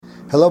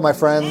Hello, my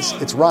friends.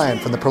 It's Ryan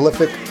from the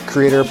Prolific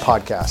Creator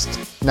Podcast.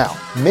 Now,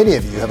 many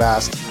of you have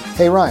asked,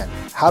 hey, Ryan,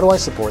 how do I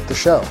support the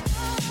show?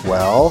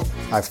 Well,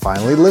 I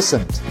finally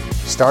listened.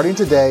 Starting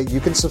today, you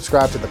can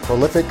subscribe to the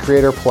Prolific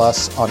Creator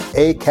Plus on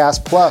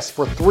Acast Plus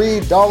for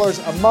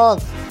 $3 a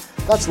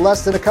month. That's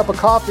less than a cup of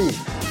coffee.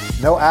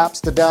 No apps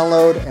to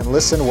download and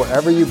listen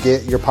wherever you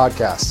get your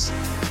podcasts.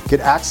 Get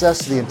access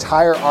to the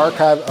entire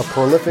archive of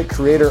Prolific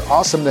Creator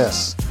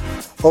awesomeness.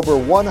 Over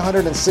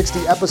 160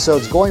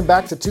 episodes going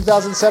back to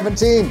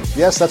 2017.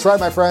 Yes, that's right,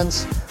 my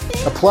friends.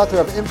 A plethora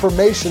of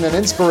information and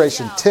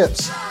inspiration,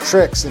 tips,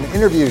 tricks, and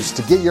interviews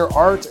to get your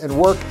art and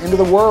work into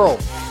the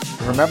world.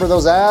 And remember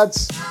those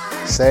ads?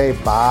 Say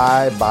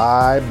bye,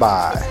 bye,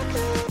 bye.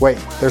 Wait,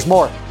 there's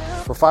more.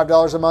 For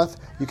 $5 a month,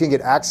 you can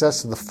get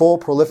access to the full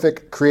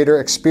Prolific Creator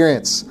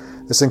experience.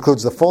 This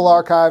includes the full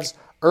archives,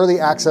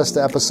 early access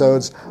to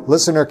episodes,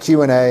 listener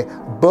Q&A,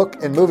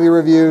 book and movie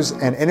reviews,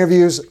 and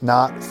interviews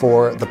not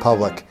for the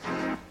public.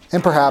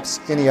 And perhaps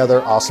any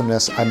other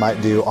awesomeness I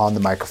might do on the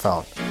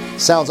microphone.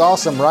 Sounds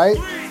awesome, right?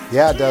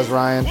 Yeah, it does,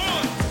 Ryan.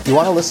 If you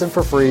want to listen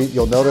for free,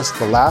 you'll notice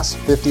the last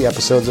 50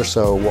 episodes or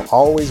so will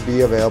always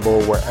be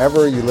available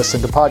wherever you listen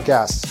to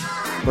podcasts.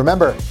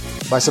 Remember,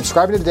 by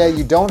subscribing today,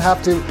 you don't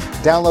have to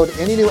download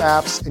any new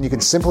apps, and you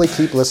can simply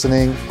keep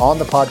listening on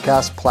the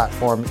podcast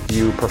platform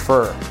you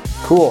prefer.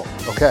 Cool.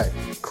 Okay.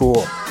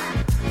 Cool.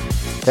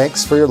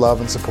 Thanks for your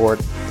love and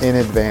support in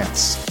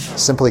advance.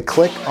 Simply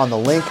click on the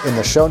link in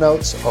the show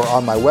notes or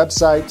on my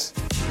website,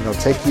 and it'll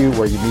take you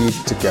where you need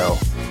to go.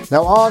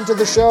 Now on to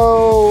the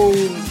show.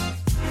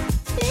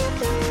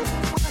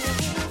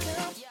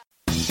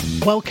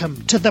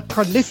 Welcome to the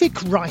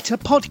Prolific Writer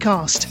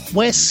Podcast,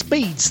 where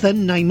speed's the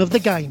name of the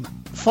game.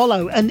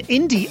 Follow an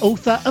indie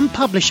author and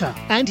publisher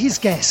and his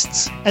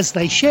guests as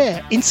they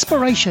share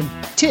inspiration,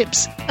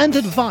 tips, and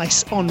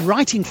advice on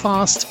writing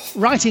fast,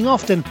 writing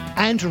often,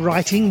 and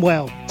writing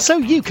well, so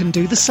you can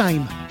do the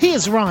same.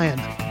 Here's Ryan.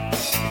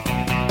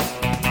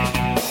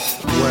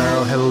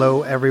 Well,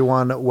 hello,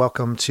 everyone.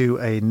 Welcome to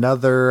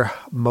another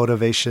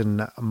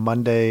Motivation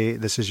Monday.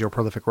 This is your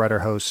Prolific Writer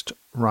host,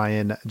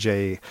 Ryan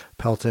J.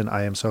 Pelton.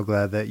 I am so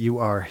glad that you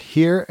are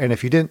here. And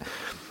if you didn't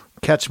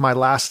catch my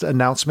last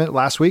announcement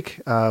last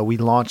week, we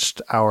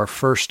launched our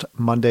first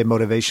Monday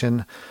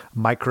Motivation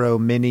micro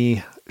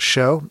mini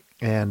show.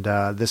 And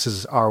this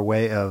is our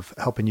way of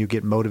helping you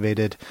get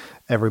motivated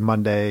every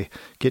Monday,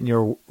 getting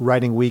your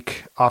writing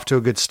week off to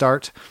a good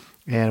start.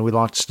 And we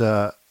launched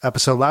an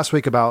episode last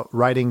week about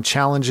writing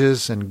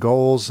challenges and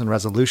goals and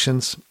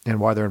resolutions and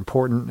why they're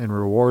important and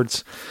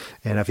rewards.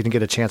 And if you didn't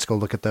get a chance, go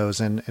look at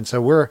those. And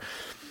so we're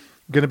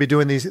going to be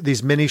doing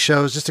these mini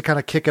shows just to kind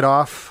of kick it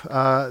off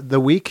the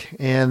week,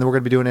 and we're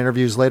going to be doing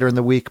interviews later in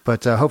the week,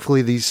 but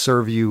hopefully these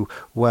serve you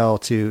well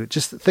to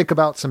just think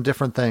about some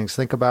different things.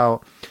 Think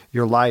about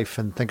your life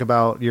and think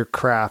about your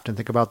craft and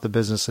think about the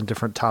business and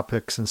different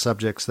topics and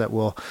subjects that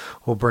we'll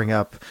bring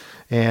up.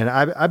 And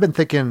I've been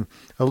thinking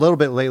a little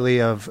bit lately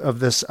of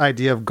this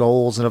idea of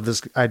goals and of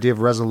this idea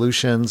of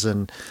resolutions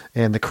and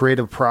the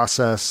creative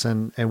process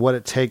and what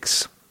it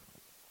takes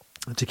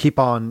to keep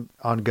on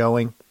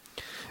going.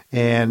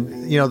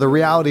 And, you know, the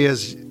reality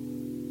is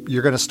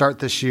you're going to start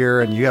this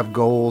year and you have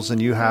goals and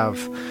you have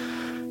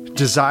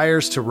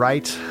desires to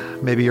write.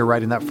 Maybe you're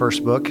writing that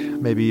first book.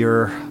 Maybe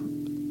you're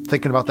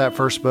thinking about that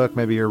first book.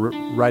 Maybe you're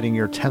writing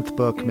your 10th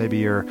book. Maybe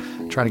you're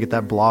trying to get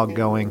that blog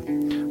going,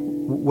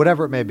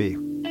 whatever it may be.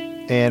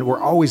 And we're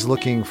always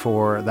looking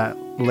for that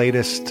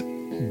latest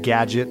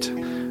gadget,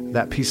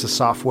 that piece of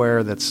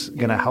software that's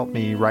going to help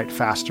me write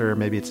faster.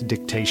 Maybe it's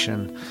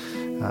dictation.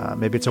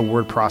 Maybe it's a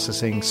word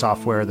processing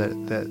software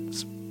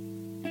that's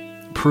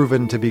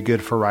proven to be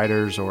good for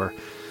writers, or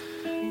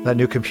that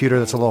new computer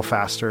that's a little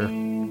faster.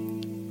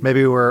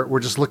 Maybe we're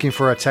just looking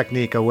for a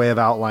technique, a way of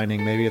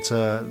outlining. Maybe it's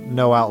a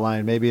no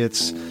outline. Maybe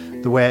it's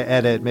the way I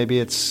edit. Maybe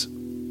it's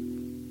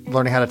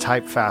learning how to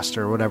type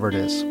faster, whatever it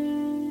is.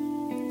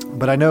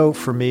 But I know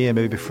for me, and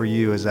maybe for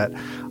you, is that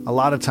a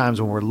lot of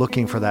times when we're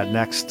looking for that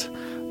next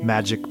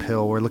magic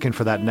pill, we're looking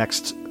for that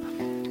next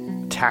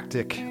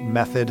tactic,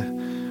 method,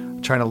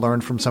 trying to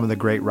learn from some of the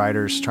great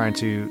writers, trying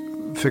to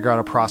figure out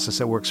a process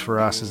that works for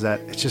us, is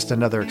that it's just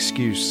another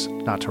excuse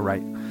not to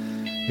write.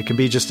 It can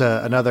be just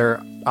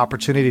another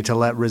opportunity to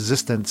let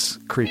resistance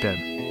creep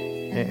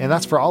in. And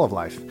that's for all of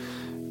life.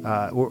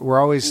 We're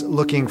always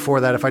looking for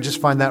that. If I just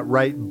find that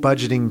right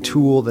budgeting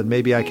tool, then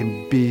maybe I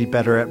can be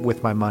better at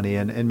with my money.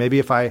 And maybe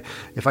if I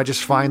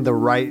just find the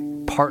right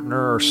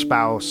partner or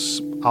spouse,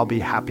 I'll be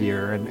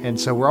happier.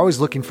 And so we're always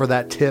looking for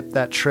that tip,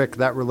 that trick,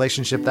 that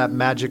relationship, that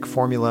magic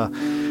formula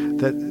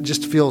that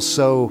just feels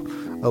so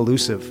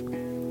elusive.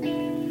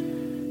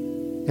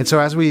 And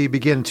so as we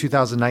begin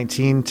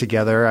 2019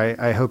 together,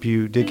 I hope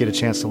you did get a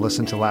chance to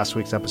listen to last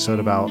week's episode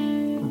about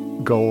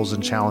goals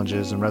and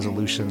challenges and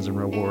resolutions and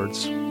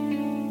rewards.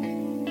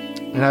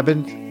 And I've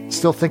been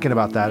still thinking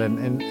about that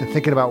and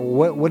thinking about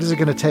what is it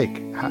going to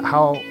take?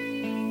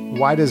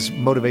 Why does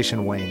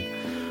motivation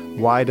wane?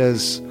 Why do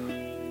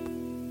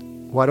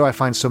I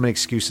find so many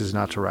excuses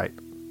not to write?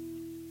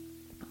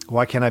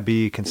 Why can't I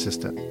be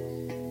consistent?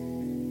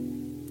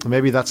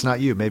 Maybe that's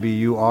not you. Maybe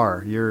you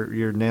are.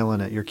 You're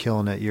nailing it. You're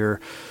killing it. You're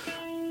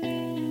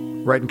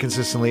writing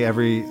consistently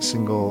every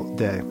single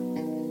day.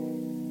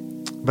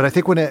 But I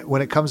think when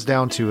it comes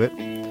down to it,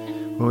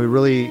 when we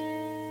really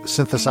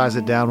synthesize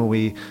it down, when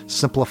we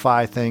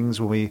simplify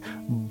things, when we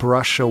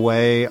brush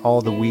away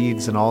all the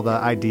weeds and all the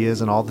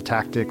ideas and all the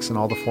tactics and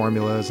all the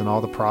formulas and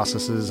all the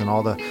processes and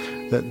all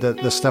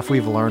the stuff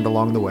we've learned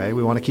along the way,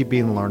 we want to keep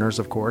being learners,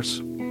 of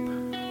course,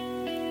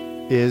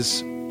 is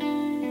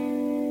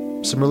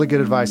some really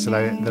good advice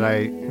that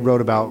I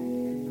wrote about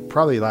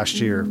probably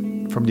last year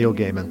from Neil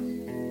Gaiman.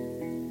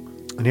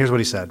 And here's what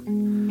he said.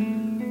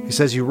 He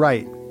says, you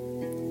write.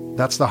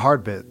 That's the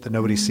hard bit that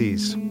nobody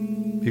sees.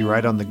 You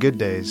write on the good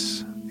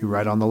days. You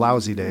write on the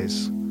lousy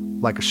days.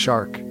 Like a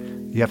shark,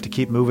 you have to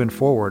keep moving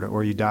forward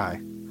or you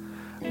die.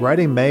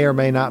 Writing may or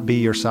may not be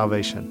your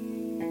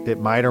salvation. It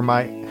might or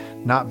might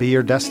not be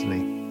your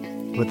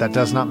destiny. But that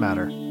does not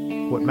matter.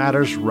 What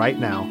matters right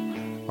now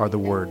are the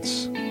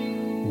words.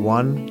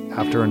 One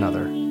after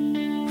another.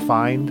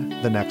 Find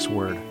the next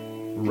word.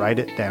 Write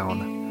it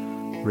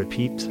down.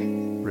 Repeat,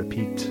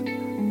 repeat,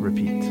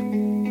 repeat.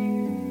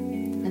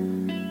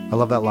 I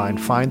love that line.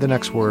 Find the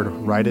next word.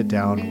 Write it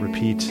down.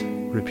 Repeat,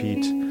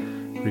 repeat,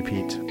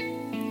 repeat.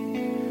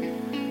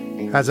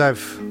 As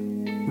I've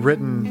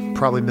written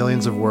probably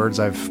millions of words,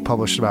 I've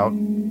published about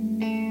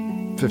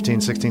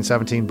 15, 16,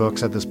 17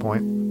 books at this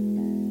point.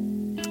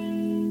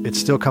 It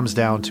still comes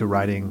down to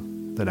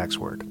writing the next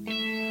word.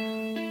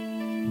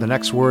 The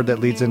next word that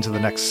leads into the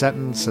next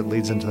sentence, that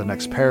leads into the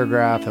next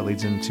paragraph, that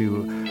leads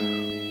into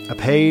a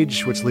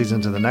page, which leads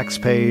into the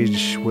next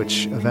page,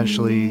 which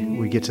eventually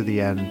we get to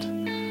the end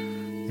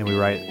and we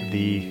write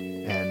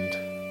the end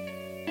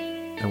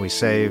and we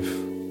save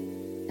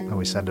and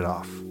we send it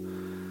off.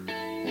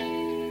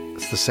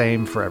 It's the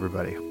same for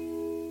everybody.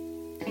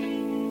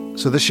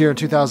 So this year in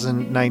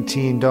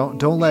 2019,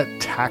 don't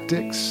let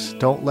tactics,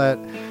 don't let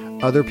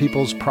other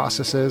people's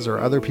processes or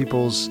other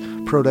people's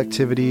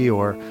productivity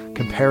or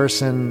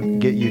comparison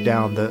get you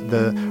down.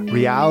 The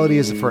reality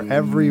is that for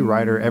every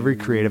writer, every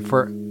creative,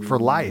 for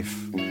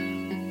life,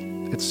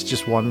 it's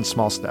just one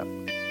small step,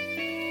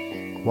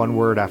 one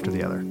word after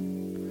the other.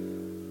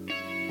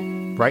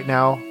 Right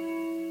now,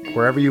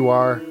 wherever you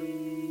are,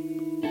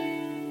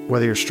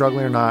 whether you're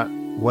struggling or not,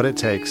 what it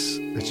takes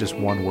is just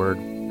one word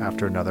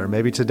after another.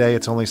 Maybe today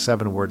it's only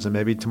 7 words, and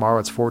maybe tomorrow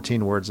it's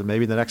 14 words, and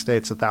maybe the next day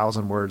it's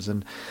 1,000 words,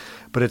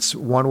 but it's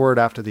one word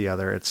after the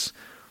other. It's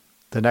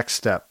the next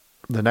step,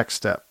 the next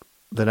step,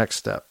 the next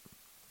step.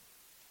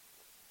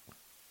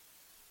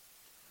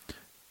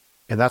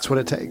 And that's what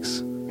it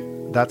takes.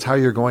 That's how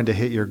you're going to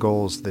hit your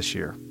goals this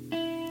year.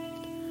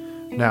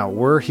 Now,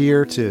 we're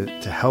here to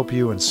help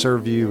you and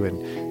serve you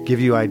and give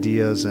you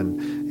ideas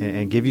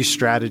and give you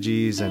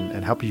strategies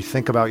and help you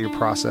think about your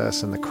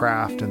process and the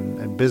craft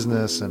and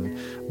business and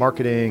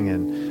marketing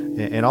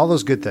and all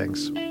those good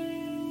things.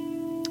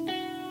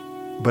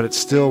 But it's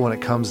still, when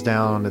it comes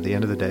down to the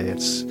end of the day,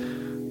 it's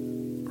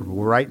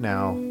right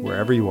now,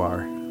 wherever you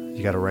are,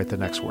 you got to write the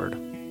next word.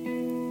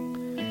 And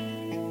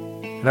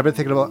I've been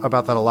thinking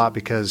about that a lot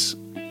because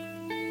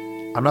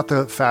I'm not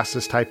the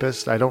fastest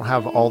typist. I don't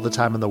have all the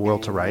time in the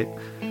world to write.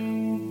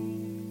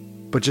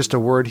 But just a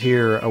word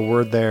here, a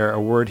word there,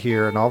 a word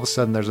here, and all of a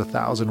sudden there's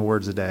 1,000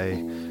 words a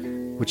day,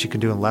 which you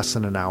can do in less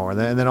than an hour. And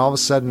then all of a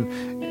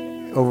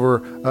sudden,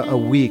 over a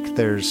week,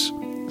 there's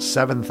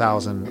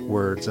 7,000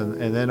 words.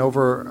 And then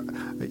over,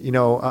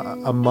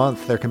 a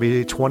month, there can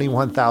be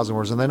 21,000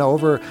 words. And then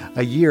over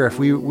a year, if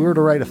we were to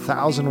write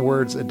 1,000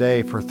 words a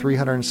day for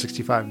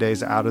 365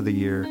 days out of the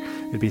year,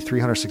 it'd be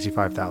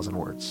 365,000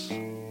 words.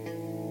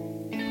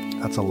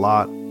 That's a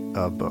lot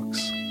of books.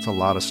 It's a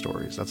lot of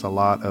stories. That's a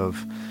lot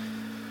of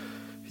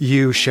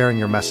you sharing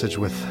your message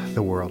with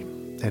the world,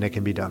 and it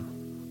can be done.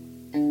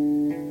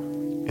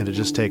 And it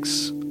just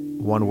takes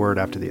one word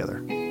after the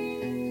other.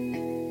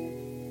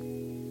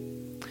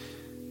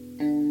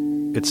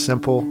 It's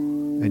simple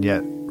and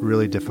yet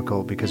really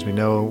difficult because we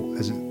know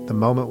as the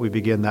moment we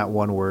begin that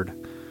one word,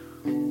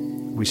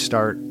 we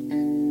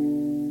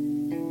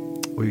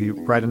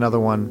write another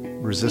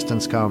one,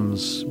 resistance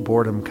comes,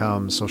 boredom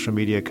comes, social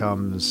media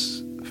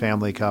comes,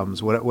 family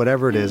comes,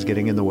 whatever it is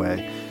getting in the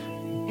way.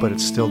 But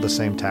it's still the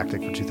same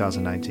tactic for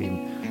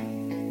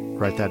 2019.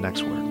 Write that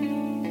next word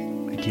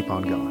and keep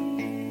on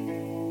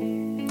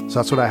going. So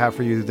that's what I have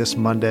for you this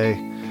Monday.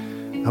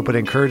 I hope it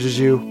encourages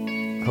you.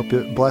 Hope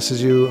it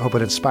blesses you. Hope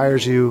it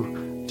inspires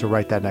you to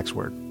write that next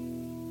word.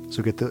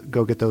 So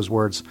go get those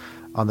words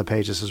on the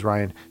page. This is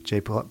Ryan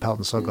J.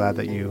 Pelton. So glad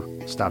that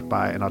you stopped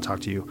by, and I'll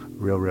talk to you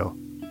real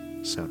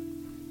soon.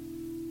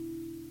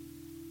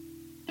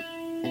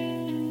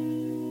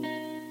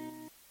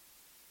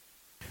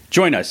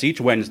 Join us each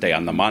Wednesday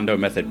on the Mondo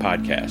Method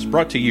Podcast,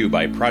 brought to you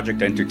by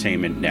Project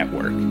Entertainment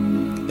Network.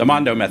 The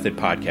Mondo Method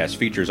Podcast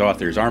features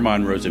authors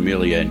Armand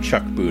Rosamilia and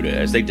Chuck Buda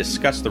as they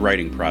discuss the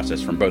writing process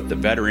from both the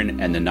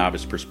veteran and the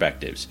novice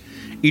perspectives.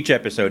 Each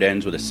episode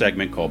ends with a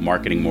segment called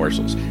Marketing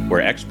Morsels, where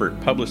expert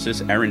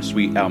publicist Erin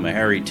Sweet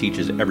Almaheri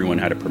teaches everyone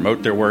how to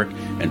promote their work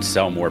and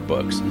sell more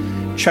books.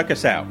 Check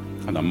us out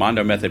on the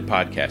Mondo Method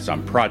Podcast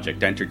on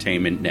Project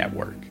Entertainment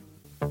Network.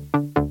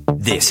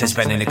 This has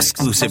been an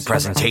exclusive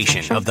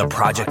presentation of the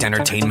Project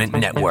Entertainment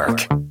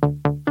Network.